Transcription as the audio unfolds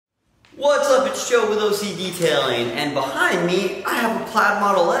What's up, it's Joe with OCDetailing, and behind me I have a Plaid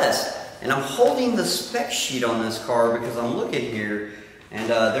Model S, and I'm holding the spec sheet on this car because I'm looking here,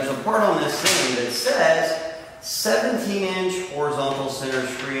 and there's a part on this thing that says 17-inch horizontal center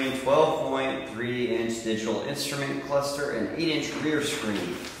screen, 12.3-inch digital instrument cluster, and 8-inch rear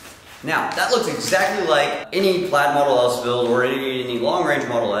screen. Now, that looks exactly like any Plaid Model S build or any long-range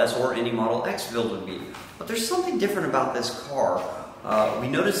Model S or any Model X build would be. But there's something different about this car. We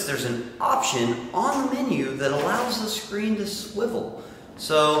noticed there's an option on the menu that allows the screen to swivel.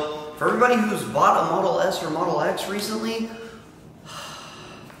 So, for everybody who's bought a Model S or Model X recently,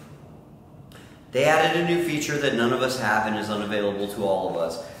 they added a new feature that none of us have and is unavailable to all of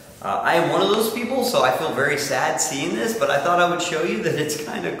us. I am one of those people, so I feel very sad seeing this, but I thought I would show you that it's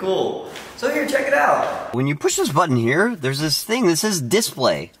kind of cool. So here, check it out. When you push this button here, there's this thing that says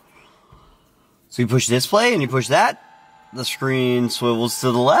display. So you push display and you push that, the screen swivels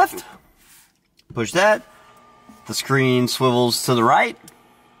to the left. Push that, the screen swivels to the right.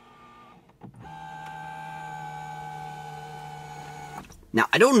 Now,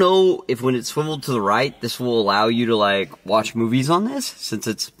 I don't know if when it's swiveled to the right, this will allow you to, like, watch movies on this, since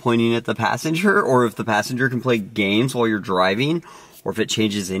it's pointing at the passenger, or if the passenger can play games while you're driving, or if it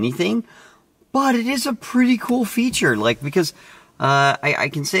changes anything. But it is a pretty cool feature, like, because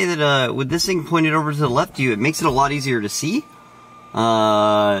I can say that with this thing pointed over to the left of you, it makes it a lot easier to see.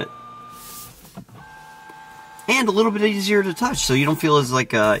 And a little bit easier to touch, so you don't feel as,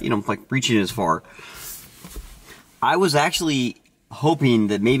 like, like reaching as far. I was actually hoping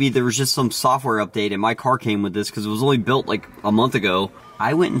that maybe there was just some software update and my car came with this because it was only built like a month ago.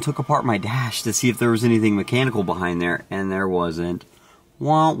 I went and took apart my dash to see if there was anything mechanical behind there, and there wasn't.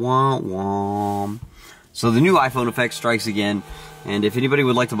 Wah, wah, wah. So the new iPhone effect strikes again, and if anybody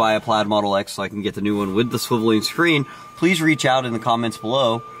would like to buy a Plaid Model X so I can get the new one with the swiveling screen, please reach out in the comments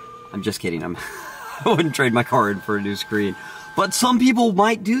below. I'm just kidding. I wouldn't trade my car in for a new screen. But some people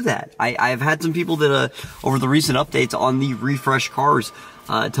might do that. I've had some people that, over the recent updates on the refreshed cars,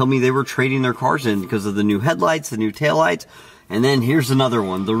 tell me they were trading their cars in because of the new headlights, the new taillights, and then here's another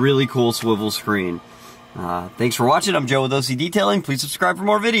one, the really cool swivel screen. Thanks for watching. I'm Joe with OCDetailing. Please subscribe for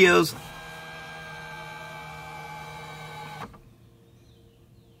more videos.